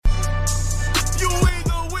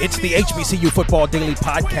It's the HBCU Football Daily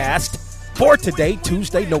Podcast for today,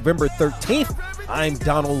 Tuesday, November 13th. I'm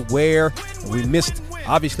Donald Ware. We missed,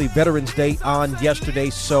 obviously, Veterans Day on yesterday,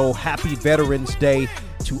 so happy Veterans Day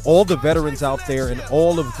to all the veterans out there and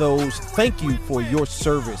all of those. Thank you for your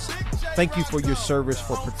service. Thank you for your service,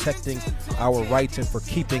 for protecting our rights and for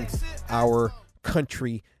keeping our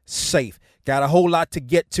country safe. Got a whole lot to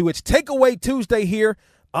get to. It's Takeaway Tuesday here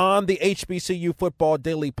on the HBCU Football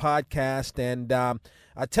Daily Podcast. And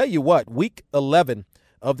I tell you what, week 11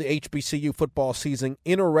 of the HBCU football season,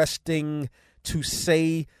 interesting to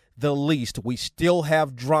say the least. We still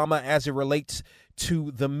have drama as it relates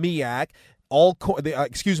to the MEAC.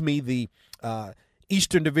 The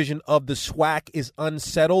Eastern Division of the SWAC is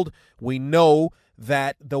unsettled. We know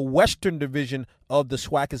that the Western Division of the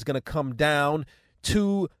SWAC is going to come down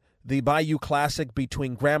to the Bayou Classic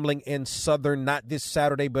between Grambling and Southern, not this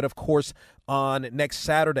Saturday, but of course on next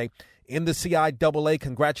Saturday. In the CIAA,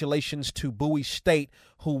 congratulations to Bowie State,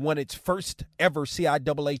 who won its first ever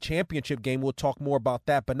CIAA championship game. We'll talk more about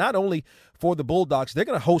that. But not only for the Bulldogs, they're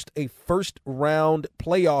going to host a first-round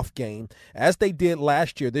playoff game, as they did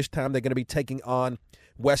last year. This time they're going to be taking on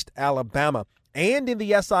West Alabama. And in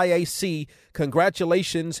the SIAC,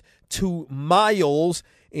 congratulations to Miles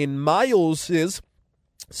in Miles's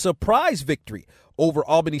surprise victory over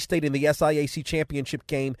Albany State in the SIAC championship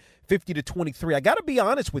game, 50-23. I got to be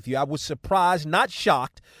honest with you. I was surprised, not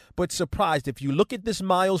shocked, but surprised. If you look at this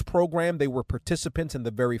Miles program, they were participants in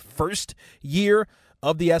the very first year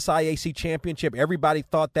of the SIAC championship. Everybody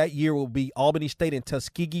thought that year would be Albany State and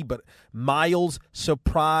Tuskegee, but Miles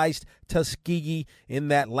surprised Tuskegee in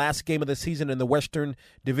that last game of the season in the Western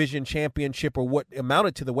Division Championship, or what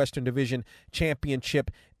amounted to the Western Division Championship,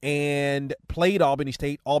 and played Albany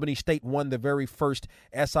State. Albany State won the very first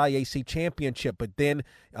SIAC championship, but then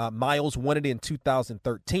Miles won it in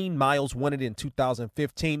 2013, Miles won it in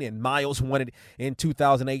 2015, and Miles won it in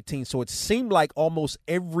 2018. So it seemed like almost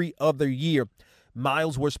every other year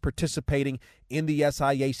Miles was participating in the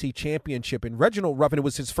SIAC championship. And Reginald Ruffin, it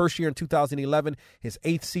was his first year in 2011, his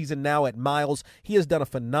 8th season now at Miles. He has done a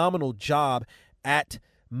phenomenal job at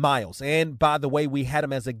Miles. And by the way, we had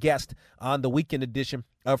him as a guest on the weekend edition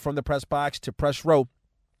of From the Press Box to Press Row.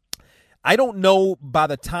 I don't know by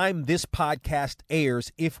the time this podcast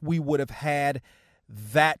airs if we would have had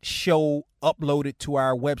that show uploaded to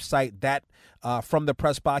our website, that From the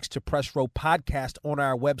Press Box to Press Row podcast on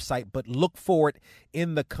our website, but look for it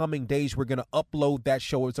in the coming days. We're going to upload that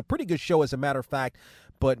show. It's a pretty good show, as a matter of fact,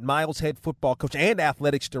 but Miles head football coach and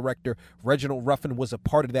athletics director Reginald Ruffin was a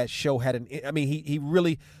part of that show. He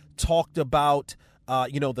really talked about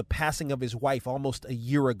the passing of his wife almost a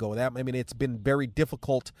year ago. It's been very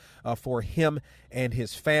difficult for him and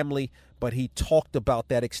his family, but he talked about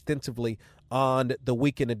that extensively on the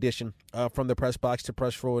weekend edition From the Press Box to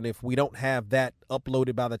Press Row. And if we don't have that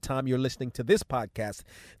uploaded by the time you're listening to this podcast,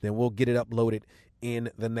 then we'll get it uploaded in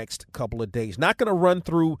the next couple of days. Not going to run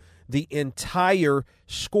through the entire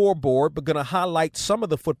scoreboard, but going to highlight some of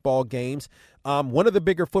the football games. One of the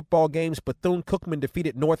bigger football games, Bethune-Cookman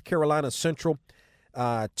defeated North Carolina Central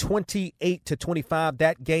 28-25.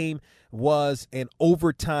 That game was an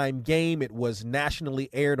overtime game. It was nationally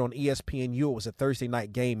aired on ESPNU. It was a Thursday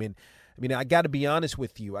night game. And I got to be honest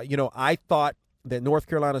with you. I thought that North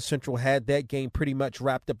Carolina Central had that game pretty much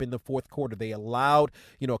wrapped up in the fourth quarter. They allowed,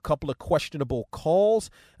 a couple of questionable calls,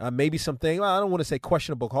 maybe something. I don't want to say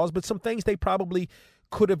questionable calls, but some things they probably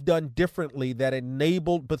could have done differently that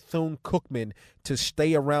enabled Bethune-Cookman to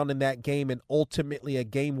stay around in that game, and ultimately a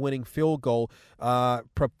game-winning field goal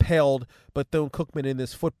propelled Bethune-Cookman in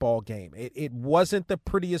this football game. It wasn't the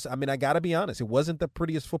prettiest. I got to be honest. It wasn't the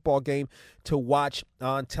prettiest football game to watch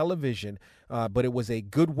on television, but it was a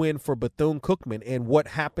good win for Bethune-Cookman. And what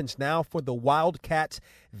happens now for the Wildcats,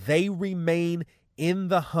 they remain in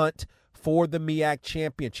the hunt for the MEAC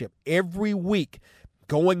championship. Every week,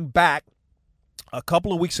 going back a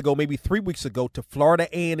couple of weeks ago, maybe 3 weeks ago, to Florida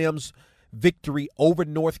A&M's victory over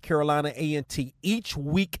North Carolina A&T. Each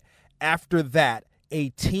week after that, a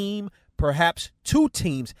team, perhaps two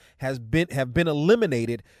teams, have been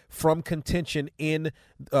eliminated from contention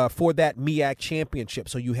for that MEAC championship.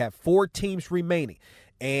 So you have 4 teams remaining.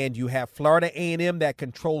 And you have Florida A&M that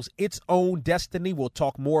controls its own destiny. We'll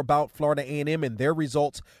talk more about Florida A&M and their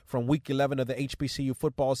results from Week 11 of the HBCU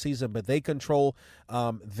football season, but they control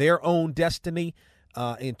their own destiny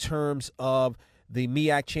in terms of the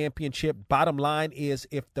MEAC championship. Bottom line is,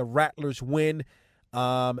 if the Rattlers win,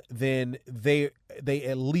 then they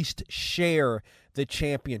at least share the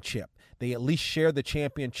championship. They at least share the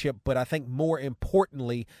championship, but I think more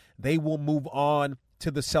importantly, they will move on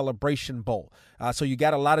to the Celebration Bowl. So you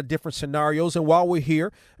got a lot of different scenarios. And while we're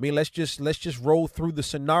here, I mean, let's just roll through the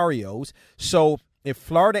scenarios. So if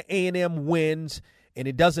Florida A&M wins, and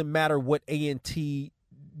it doesn't matter what A&T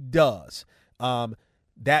does,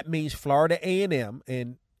 that means Florida A&M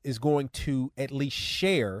is going to at least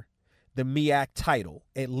share the MEAC title,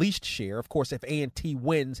 at least share. Of course, if A&T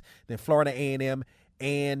wins, then Florida A&M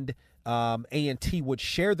and A&T would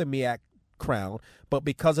share the MEAC crown. But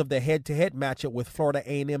because of the head-to-head matchup with Florida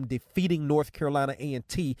A&M defeating North Carolina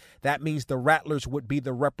A&T, that means the Rattlers would be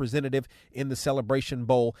the representative in the Celebration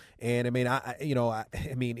Bowl. And I mean,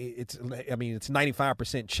 it's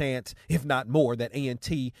 95% chance, if not more, that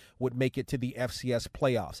A&T would make it to the FCS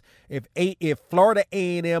playoffs. If Florida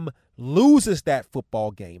A&M loses that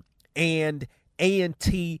football game and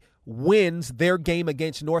A&T wins their game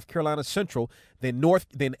against North Carolina Central, then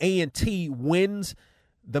A&T wins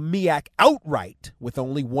the MEAC outright with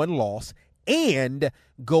only one loss and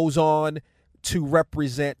goes on to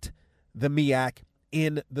represent the MEAC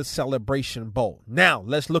in the Celebration Bowl. Now,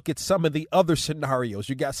 let's look at some of the other scenarios.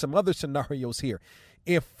 You got some other scenarios here.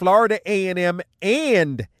 If Florida A&M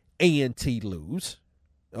and A&T lose,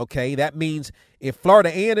 okay, that means if Florida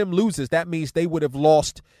A&M loses, that means they would have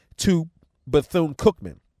lost to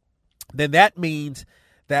Bethune-Cookman. Then that means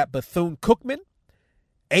that Bethune-Cookman,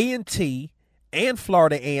 A&T, and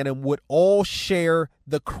Florida A&M would all share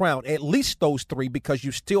the crown, at least those three, because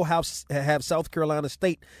you still have South Carolina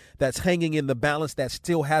State that's hanging in the balance, that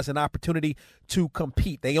still has an opportunity to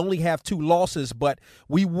compete. They only have 2 losses, but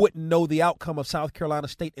we wouldn't know the outcome of South Carolina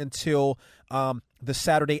State until the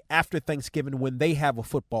Saturday after Thanksgiving when they have a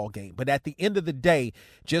football game. But at the end of the day,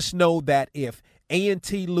 just know that if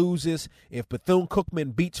A&T loses, if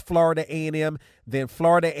Bethune-Cookman beats Florida A&M, then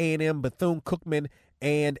Florida A&M, Bethune-Cookman,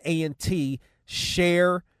 and A&T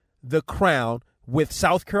share the crown, with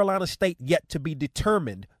South Carolina State yet to be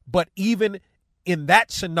determined. But even in that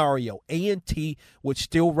scenario, A&T would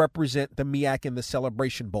still represent the MEAC in the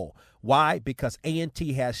Celebration Bowl. Why? Because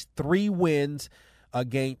A&T has 3 wins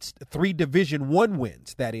against 3 Division I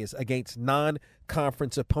wins, that is, against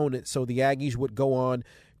non-conference opponents. So the Aggies would go on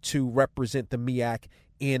to represent the MEAC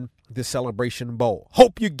in the Celebration Bowl.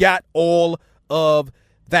 Hope you got all of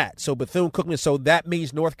that. So Bethune-Cookman, so that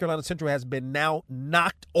means North Carolina Central has been now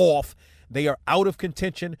knocked off. They are out of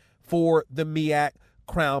contention for the MEAC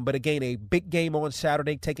crown. But again, a big game on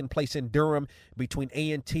Saturday taking place in Durham between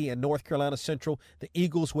A&T and North Carolina Central. The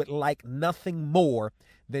Eagles would like nothing more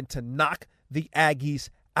than to knock the Aggies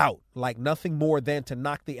out. Like nothing more than to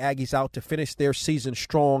knock the Aggies out to finish their season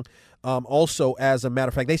strong. Also, as a matter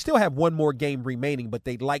of fact, they still have one more game remaining, but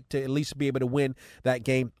they'd like to at least be able to win that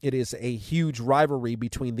game. It is a huge rivalry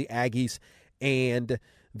between the Aggies and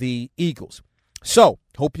the Eagles. So,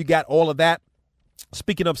 hope you got all of that.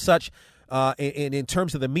 Speaking of such, in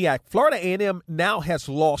terms of the MEAC, Florida A&M now has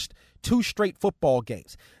lost 2 straight football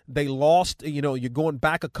games. They lost, you're going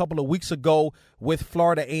back a couple of weeks ago with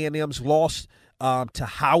Florida A&M's loss to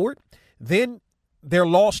Howard. Then their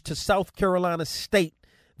loss to South Carolina State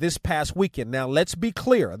this past weekend. Now, let's be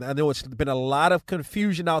clear. I know it's been a lot of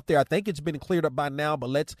confusion out there. I think it's been cleared up by now, but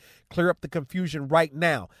let's clear up the confusion right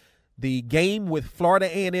now. The game with Florida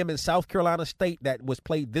A&M and South Carolina State that was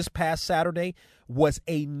played this past Saturday was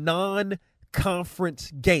a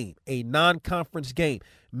non-conference game.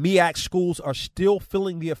 MEAC schools are still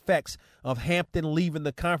feeling the effects of Hampton leaving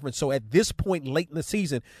the conference. So at this point late in the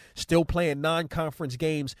season, still playing non-conference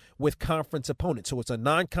games with conference opponents. So it's a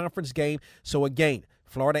non-conference game. So again,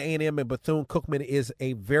 Florida A&M and Bethune-Cookman is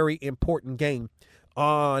a very important game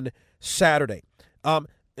on Saturday.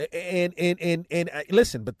 And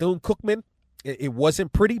listen, Bethune-Cookman, it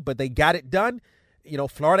wasn't pretty, but they got it done.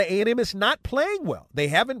 Florida A&M is not playing well. They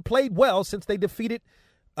haven't played well since they defeated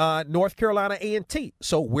North Carolina A&T.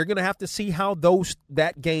 So we're going to have to see how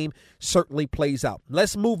that game certainly plays out.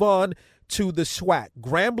 Let's move on to the SWAC.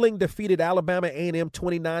 Grambling defeated Alabama A&M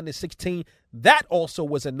 29-16. That also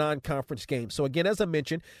was a non-conference game. So again, as I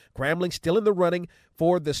mentioned, Grambling still in the running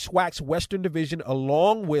for the SWAC's Western Division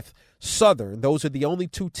along with Southern. Those are the only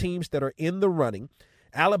 2 teams that are in the running.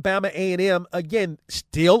 Alabama A&M, again,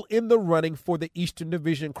 still in the running for the Eastern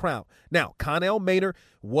Division crown. Now, Connell Maynor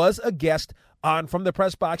was a guest on From the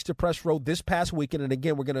Press Box to Press Row this past weekend. And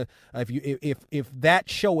again, we're going to, if that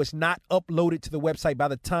show is not uploaded to the website by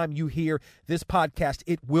the time you hear this podcast,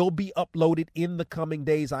 it will be uploaded in the coming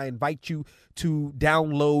days. I invite you to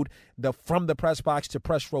download the From the Press Box to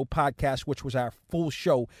Press Row podcast, which was our full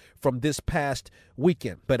show from this past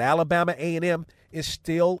weekend. But Alabama A&M is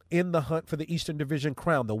still in the hunt for the Eastern Division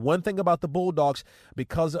crown. The one thing about the Bulldogs,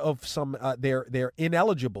 because of some they're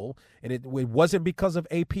ineligible, and it wasn't because of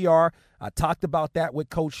APR. I talked about that with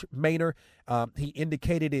Coach Maynor. He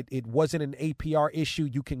indicated it wasn't an APR issue.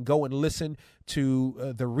 You can go and listen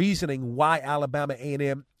to the reasoning why Alabama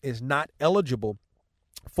A&M is not eligible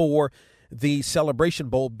for the Celebration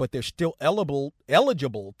Bowl, but they're still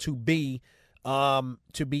eligible to be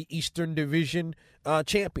Eastern Division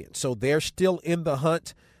champions. So they're still in the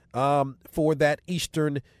hunt for that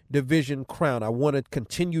Eastern Division crown. I want to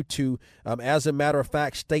continue to, as a matter of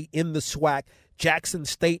fact, stay in the SWAC. Jackson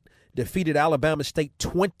State defeated Alabama State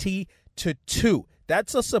 20-2.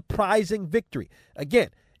 That's a surprising victory. Again,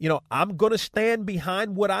 I'm going to stand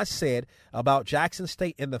behind what I said about Jackson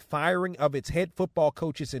State and the firing of its head football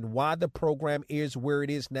coaches and why the program is where it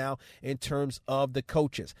is now in terms of the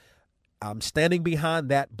coaches. I'm standing behind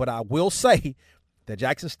that, but I will say that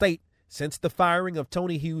Jackson State, since the firing of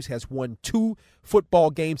Tony Hughes, has won 2 football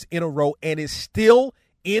games in a row and is still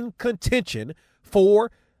in contention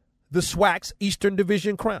for the SWAC's Eastern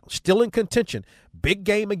Division crown. Still in contention. Big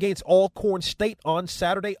game against Alcorn State on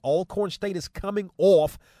Saturday. Alcorn State is coming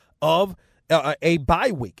off of a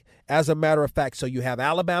bye week, as a matter of fact. So you have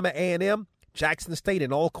Alabama A&M, Jackson State,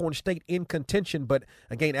 and Alcorn State in contention. But,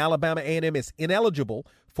 again, Alabama A&M is ineligible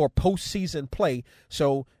for postseason play.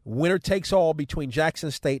 So winner takes all between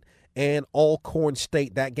Jackson State and Alcorn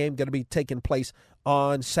State. That game going to be taking place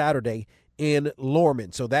on Saturday in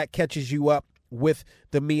Lorman. So that catches you up with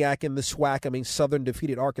the MEAC and the SWAC. I mean, Southern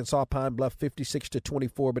defeated Arkansas Pine Bluff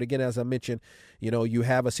 56-24. But again, as I mentioned, you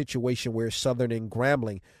have a situation where Southern and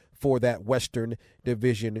Grambling for that Western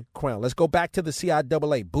Division crown. Let's go back to the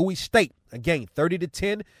CIAA. Bowie State, again,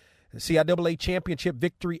 30-10. The CIAA championship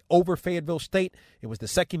victory over Fayetteville State. It was the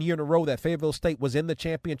second year in a row that Fayetteville State was in the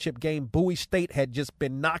championship game. Bowie State had just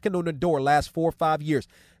been knocking on the door last 4 or 5 years.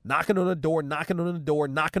 Knocking on the door,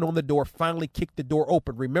 finally kicked the door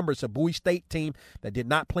open. Remember, it's a Bowie State team that did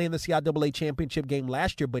not play in the CIAA championship game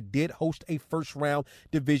last year, but did host a first-round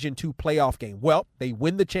Division II playoff game. Well, they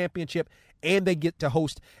win the championship, and they get to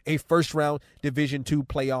host a first-round Division II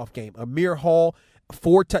playoff game. Amir Hall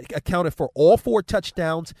accounted for all 4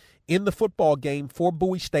 touchdowns in the football game for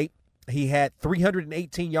Bowie State. He had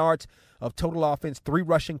 318 yards of total offense, 3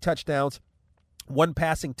 rushing touchdowns, 1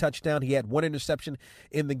 passing touchdown. He had 1 interception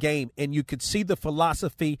in the game, and you could see the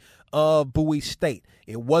philosophy of Bowie State.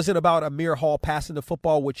 It wasn't about Amir Hall passing the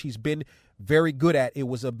football, which he's been very good at. It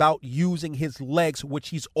was about using his legs, which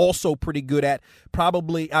he's also pretty good at.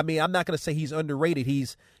 Probably, I'm not going to say he's underrated.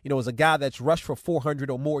 He's, as a guy that's rushed for 400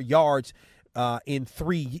 or more yards in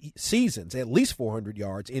 3 seasons, at least 400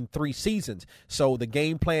 yards in 3 seasons. So the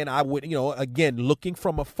game plan, I would, again, looking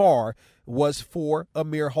from afar, was for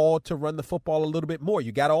Amir Hall to run the football a little bit more.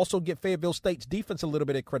 You got to also give Fayetteville State's defense a little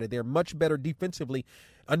bit of credit. They're much better defensively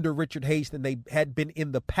under Richard Hayes than they had been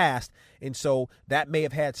in the past, and so that may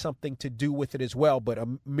have had something to do with it as well. But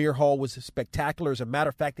Amir Hall was spectacular. As a matter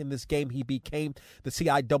of fact, in this game, he became the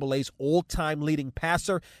CIAA's all-time leading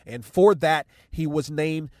passer, and for that, he was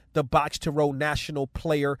named the Box to Row National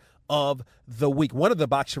Player of the Week, one of the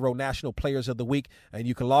Box to Row National Players of the Week. And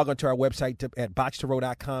you can log onto our website at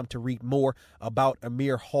boxtorow.com to read more about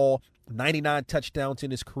Amir Hall. 99 touchdowns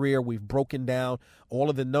in his career. We've broken down all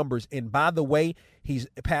of the numbers. And by the way, he's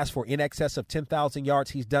passed for in excess of 10,000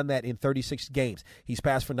 yards. He's done that in 36 games. He's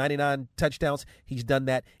passed for 99 touchdowns. He's done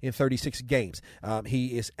that in 36 games.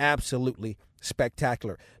 He is absolutely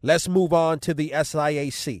spectacular. Let's move on to the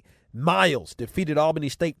SIAC. Miles defeated Albany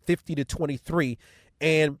State 50-23.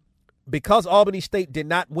 And because Albany State did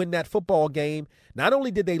not win that football game, not only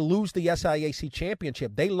did they lose the SIAC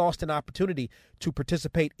championship, they lost an opportunity to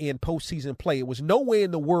participate in postseason play. It was no way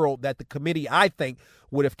in the world that the committee, I think,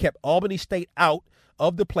 would have kept Albany State out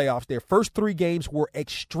of the playoffs. Their first 3 games were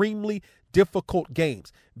extremely difficult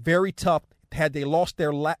games, very tough. Had they lost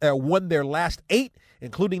won their last 8,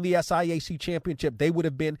 including the SIAC championship, they would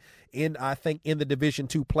have been in the Division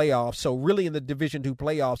II playoffs. So really in the Division II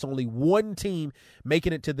playoffs, only 1 team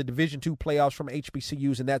making it to the Division II playoffs from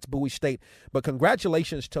HBCUs, and that's Bowie State. But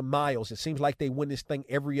congratulations to Miles. It seems like they win this thing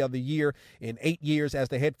every other year. In 8 years as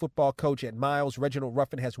the head football coach at Miles, Reginald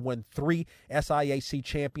Ruffin has won 3 SIAC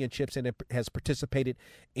championships and has participated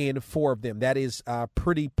in 4 of them. That is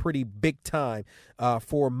pretty big time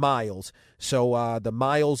for Miles. So the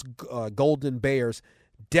Miles Golden Bears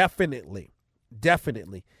definitely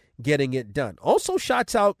getting it done. Also,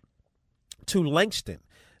 shots out to Langston.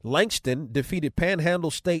 Langston defeated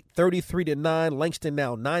Panhandle State 33-9. Langston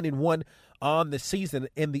now 9-1 on the season.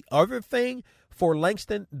 And the other thing for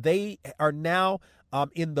Langston, they are now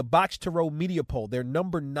in the Box to Row media poll. They're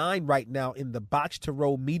number 9 right now in the Box to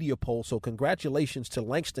Row media poll. So congratulations to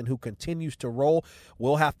Langston, who continues to roll.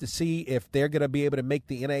 We'll have to see if they're going to be able to make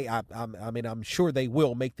the I'm sure they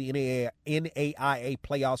will make the NAIA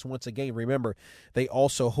playoffs once again. Remember, they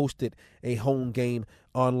also hosted a home game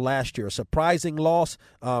on last year. A surprising loss.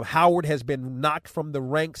 Howard has been knocked from the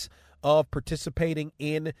ranks of participating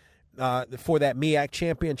in for that MEAC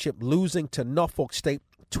championship, losing to Norfolk State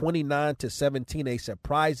 29-17, a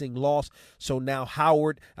surprising loss. So now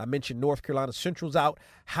Howard, I mentioned North Carolina Central's out.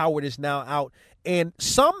 Howard is now out. And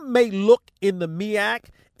some may look in the MEAC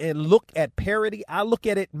and look at parity. I look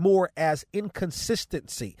at it more as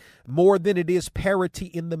inconsistency more than it is parity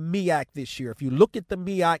in the MEAC this year. If you look at the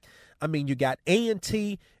MEAC, I mean, you got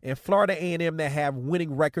A&T and Florida A&M that have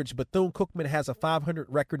winning records. Bethune-Cookman has a 500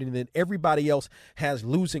 record, and then everybody else has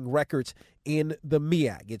losing records in the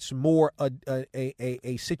MEAC. It's more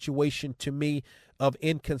a situation to me of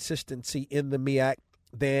inconsistency in the MEAC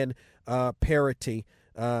than parity.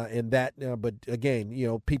 But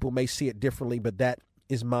again, people may see it differently, but that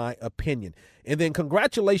is my opinion. And then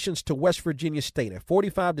congratulations to West Virginia State, a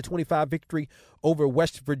 45-25 victory over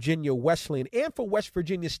West Virginia Wesleyan. And for West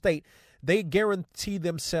Virginia State, they guarantee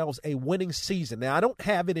themselves a winning season. Now, I don't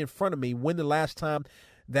have it in front of me when the last time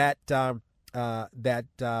that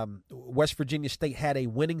West Virginia State had a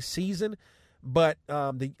winning season. But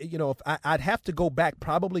I'd have to go back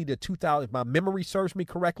probably to 2000. If my memory serves me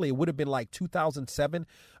correctly, it would have been like 2007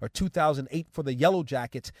 or 2008 for the Yellow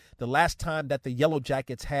Jackets, the last time that the Yellow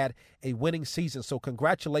Jackets had a winning season. So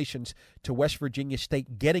congratulations to West Virginia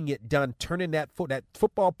State getting it done, turning that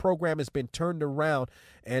football program has been turned around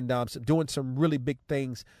and doing some really big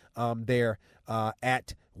things there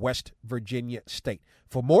at West Virginia State.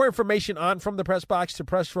 For more information on From the Press Box to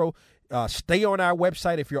Press Row, stay on our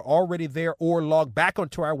website if you're already there, or log back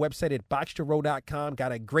onto our website at boxtorow.com.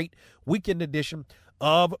 Got a great weekend edition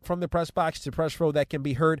of From the Press Box to Press Row that can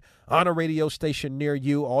be heard on a radio station near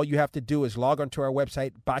you. All you have to do is log onto our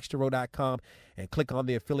website, boxtorow.com, and click on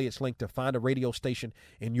the affiliates link to find a radio station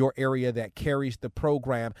in your area that carries the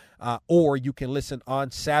program. Or you can listen on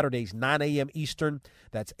Saturdays, 9 a.m. Eastern.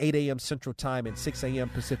 That's 8 a.m. Central Time and 6 a.m.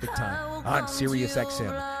 Pacific Time on Sirius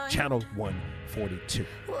XM, Channel 142.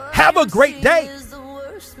 Have a great day.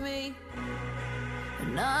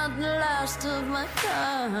 Not the last of my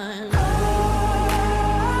kind.